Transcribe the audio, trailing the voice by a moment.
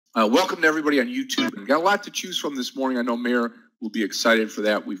Welcome to everybody on YouTube. We've got a lot to choose from this morning. I know Meir will be excited for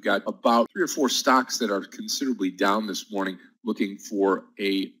that. We've got about 3 or 4 stocks that are considerably down this morning, looking for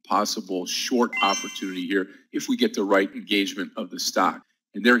a possible short opportunity here if we get the right engagement of the stock.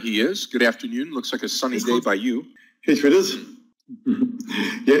 And there he is. Good afternoon. Looks like a sunny day by you. Hey, traders.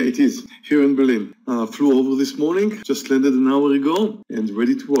 Yeah, it is here in Berlin. Flew over this morning, just landed an hour ago and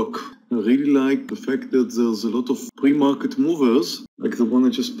ready to work. I really like the fact that there's a lot of pre-market movers, like the one I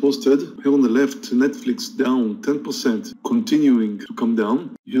just posted. Here on the left, Netflix down 10%, continuing to come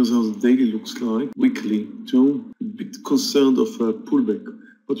down. Here's how the daily looks like, weekly too. A bit concerned of a pullback,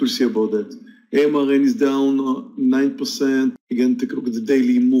 but we'll see about that. AMRN is down 9%. Again, take a look at the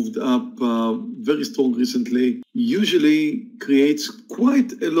daily, moved up very strong recently. Usually creates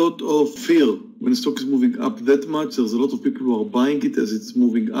quite a lot of fear when the stock is moving up that much. There's a lot of people who are buying it as it's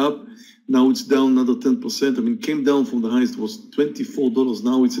moving up. Now it's down another 10%. I mean, it came down from the highest, it was $24.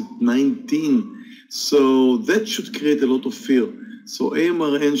 Now it's at $19. So that should create a lot of fear. So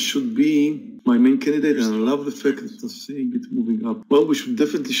AMRN should be my main candidate, and I love the fact that I'm seeing it moving up. Well, we should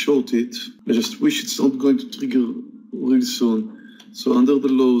definitely short it. I just wish it's not going to trigger really soon. So under the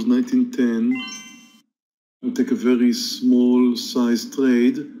lows, 1910, I'll take a very small size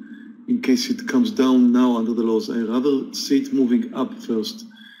trade in case it comes down now under the lows. I'd rather see it moving up first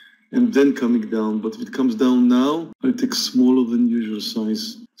and then coming down. But if it comes down now, I'll take smaller than usual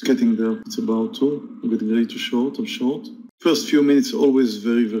size. It's getting there. It's about to. I'm getting ready to short. I'm short. First few minutes always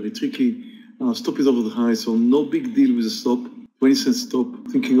very, very tricky. Stop is over the high, so no big deal with the stop. 20 cent stop.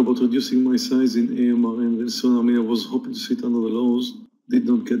 Thinking about reducing my size in AMRN very soon. I mean, I was hoping to sit under the lows. Did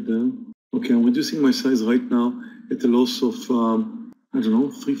not get there. Okay, I'm reducing my size right now at a loss of, I don't know,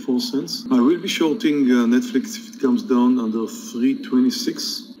 3-4 cents. I will be shorting Netflix if it comes down under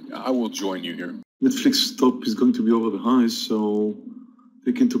 326. I will join you here. Netflix stop is going to be over the highs, so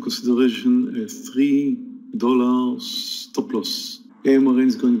take into consideration a $3 stop loss. AMRN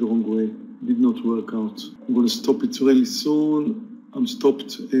is going the wrong way. Did not work out. I'm going to stop it really soon. I'm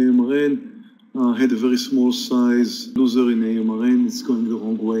stopped AMRN. Had a very small size loser in AMRN. It's going the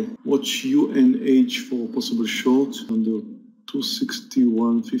wrong way. Watch UNH for possible short under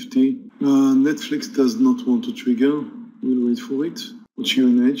 261.50. Netflix does not want to trigger. We'll wait for it. Watch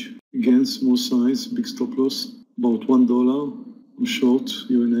UNH. Again, small size, big stop loss. About $1. I'm short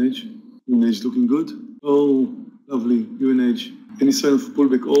UNH. UNH looking good. Oh, lovely. UNH. Any sign of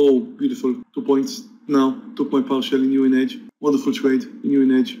pullback? Oh, beautiful. 2 points. Now, took my partial in UNH. Wonderful trade in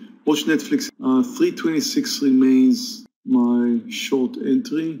UNH. Watch Netflix. 326 remains my short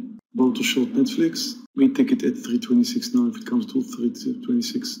entry. About to short Netflix. May take it at 326 now if it comes to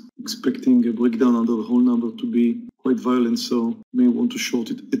 326. Expecting a breakdown under the whole number to be quite violent, so may want to short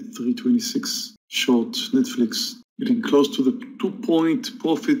it at 326. Short Netflix. Getting close to the 2-point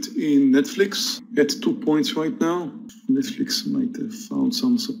profit in Netflix. At 2 points right now. Netflix might have found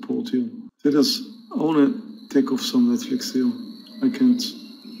some support here. Traders, I want to take off some Netflix here.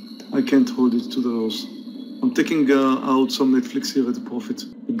 I can't hold it to the lows. I'm taking out some Netflix here at a profit.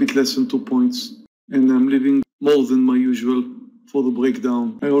 A bit less than 2 points. And I'm leaving more than my usual for the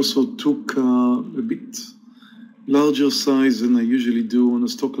breakdown. I also took a bit larger size than I usually do on a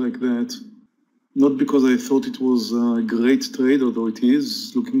stock like that. Not because I thought it was a great trade, although it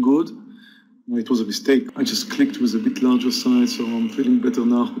is looking good. It was a mistake. I just clicked with a bit larger size, so I'm feeling better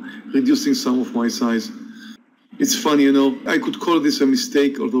now, reducing some of my size. It's funny, you know, I could call this a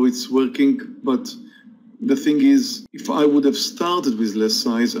mistake, although it's working, but the thing is, if I would have started with less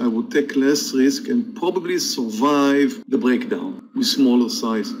size, I would take less risk and probably survive the breakdown with smaller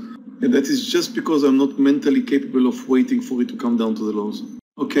size. And that is just because I'm not mentally capable of waiting for it to come down to the lows.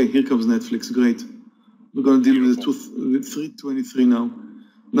 Okay, here comes Netflix. Great. We're going to deal with the 323 now.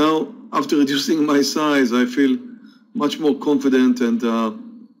 Now, after reducing my size, I feel much more confident and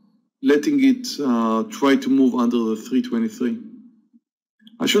letting it try to move under the 323.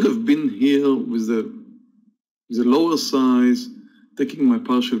 I should have been here with the lower size, taking my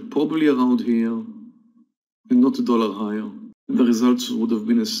partial probably around here and not $1 higher. And the results would have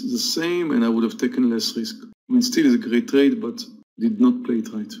been the same and I would have taken less risk. I mean, still is a great trade, but did not play it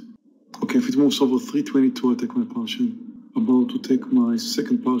right. Okay, if it moves over 322, I'll take my partial. About to take my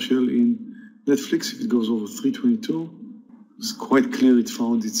second partial in Netflix if it goes over 322. It's quite clear it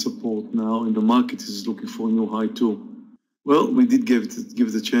found its support now and the market is looking for a new high too. Well, we did give it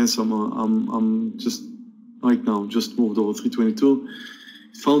a chance. I'm just right now just moved over 322.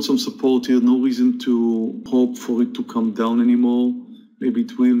 It found some support here. No reason to hope for it to come down anymore. Maybe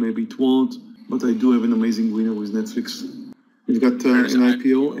it will, maybe it won't. But I do have an amazing winner with Netflix. We've got an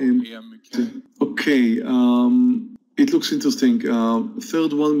IPO. Okay, It looks interesting.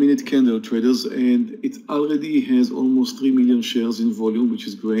 Third 1 minute candle, traders, and it already has almost 3 million shares in volume, which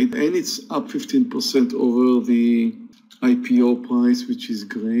is great. And it's up 15% over the IPO price, which is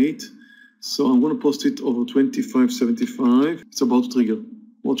great. So I'm going to post it over 25.75. It's about to trigger.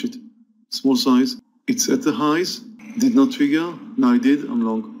 Watch it. Small size. It's at the highs. Did not trigger. Now I did. I'm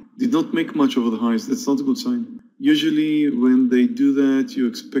long. Did not make much over the highs. That's not a good sign. Usually when they do that, you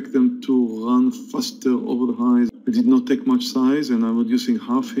expect them to run faster over the highs. It did not take much size, and I'm reducing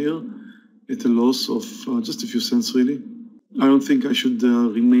half here at a loss of just a few cents, really. I don't think I should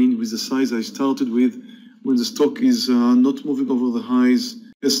remain with the size I started with when the stock is not moving over the highs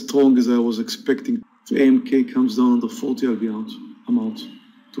as strong as I was expecting. If AMK comes down under 40, I'll be out. I'm out.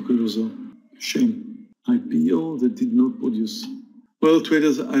 Took a loser. Shame. IPO that did not produce. Well,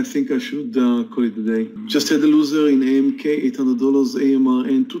 traders, I think I should call it a day. Just had a loser in AMK, $800, AMR,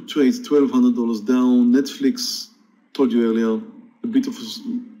 and 2 trades, $1,200 down. Netflix, told you earlier, a bit of a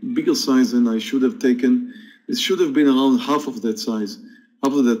bigger size than I should have taken. It should have been around half of that size,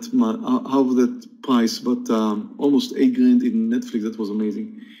 half of that price, but almost $8,000 in Netflix. That was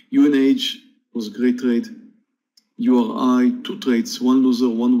amazing. UNH was a great trade. URI, 2 trades, 1 loser,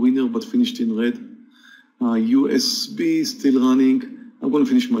 1 winner, but finished in red. USB still running. I'm going to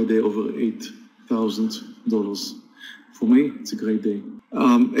finish my day over $8,000. For me, it's a great day.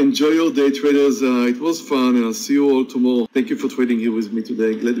 Enjoy your day, traders. It was fun, and I'll see you all tomorrow. Thank you for trading here with me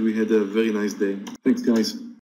today. Glad we had a very nice day. Thanks, guys.